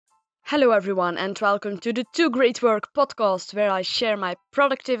Hello, everyone, and welcome to the Two Great Work podcast, where I share my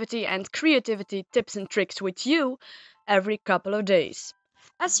productivity and creativity tips and tricks with you every couple of days.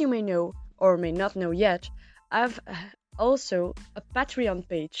 As you may know, or may not know yet, I've also a Patreon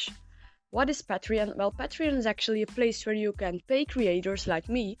page. What is Patreon? Well, Patreon is actually a place where you can pay creators like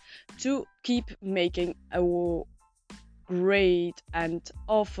me to keep making a great and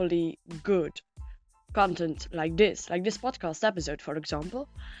awfully good content like this podcast episode, for example.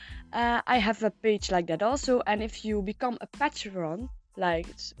 I have a page like that also, and if you become a patron,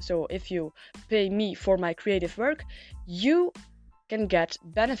 so if you pay me for my creative work, you can get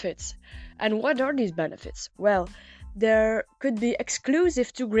benefits. And what are these benefits? Well, there could be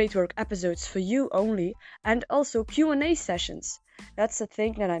exclusive to Great Work episodes for you only, and also Q&A sessions. That's a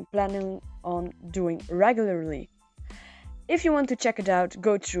thing that I'm planning on doing regularly. If you want to check it out,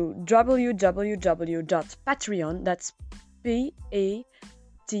 go to www.patreon, that's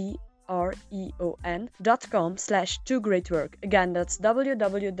patreon.com/2greatwork. Again, that's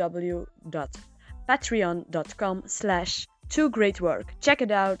www.patreon.com/2greatwork. Check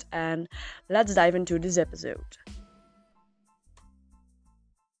it out and let's dive into this episode.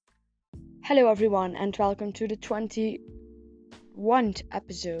 Hello, everyone, and welcome to the 21st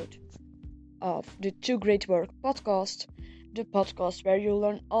episode of the Two Great Work podcast, the podcast where you'll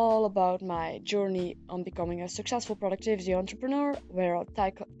learn all about my journey on becoming a successful productivity entrepreneur, where I'll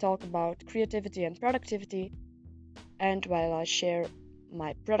talk about creativity and productivity, and while I share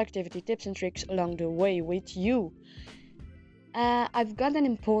my productivity tips and tricks along the way with you. I've got an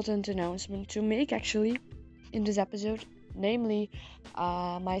important announcement to make actually in this episode, namely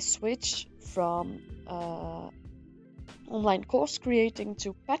my switch from online course creating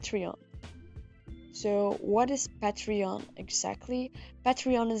to Patreon. So what is Patreon exactly?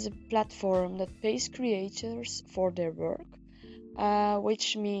 Patreon is a platform that pays creators for their work,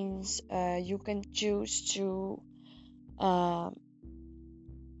 which means you can choose to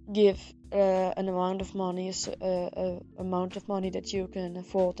give an amount of money, amount of money that you can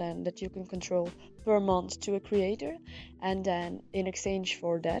afford and that you can control per month to a creator, and then in exchange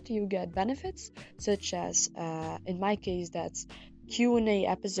for that you get benefits such as, in my case, that's Q&A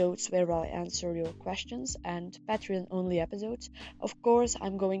episodes where I answer your questions and Patreon only episodes. Of course,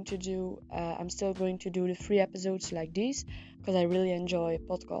 I'm still going to do the free episodes like these because I really enjoy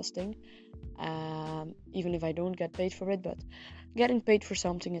podcasting, even if I don't get paid for it, but getting paid for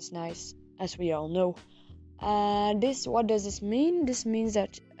something is nice, as we all know. What does this mean? This means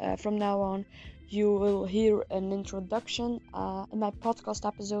that from now on you will hear an introduction in my podcast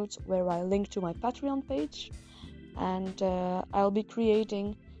episodes where I link to my Patreon page, and I'll be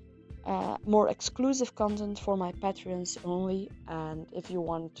creating more exclusive content for my Patreons only. And if you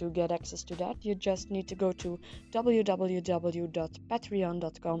want to get access to that, you just need to go to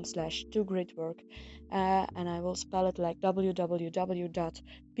www.patreon.com/2greatwork, and I will spell it like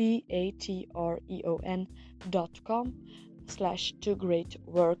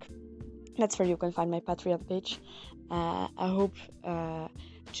www.patreon.com/2greatwork. That's where you can find my Patreon page. I hope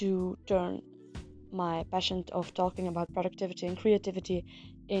to turn my passion of talking about productivity and creativity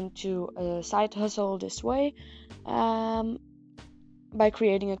into a side hustle this way, by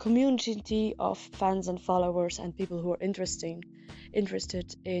creating a community of fans and followers and people who are interested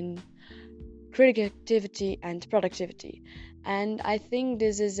in creativity and productivity. And I think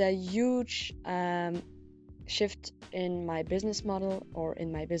this is a huge shift in my business model, or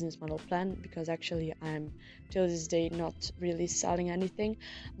in my business model plan, because actually I'm till this day not really selling anything,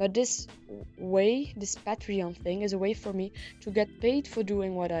 but this Patreon thing is a way for me to get paid for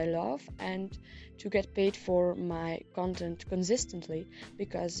doing what I love and to get paid for my content consistently,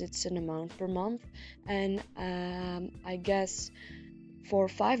 because it's an amount per month. And I guess for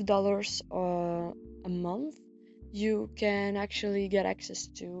 $5 a month you can actually get access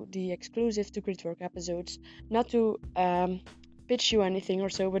to the exclusive To Great Work episodes. Not to pitch you anything or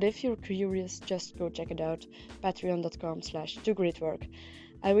so, but if you're curious, just go check it out, patreon.com/2greatwork.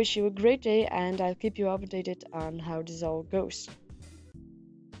 I wish you a great day, and I'll keep you updated on how this all goes.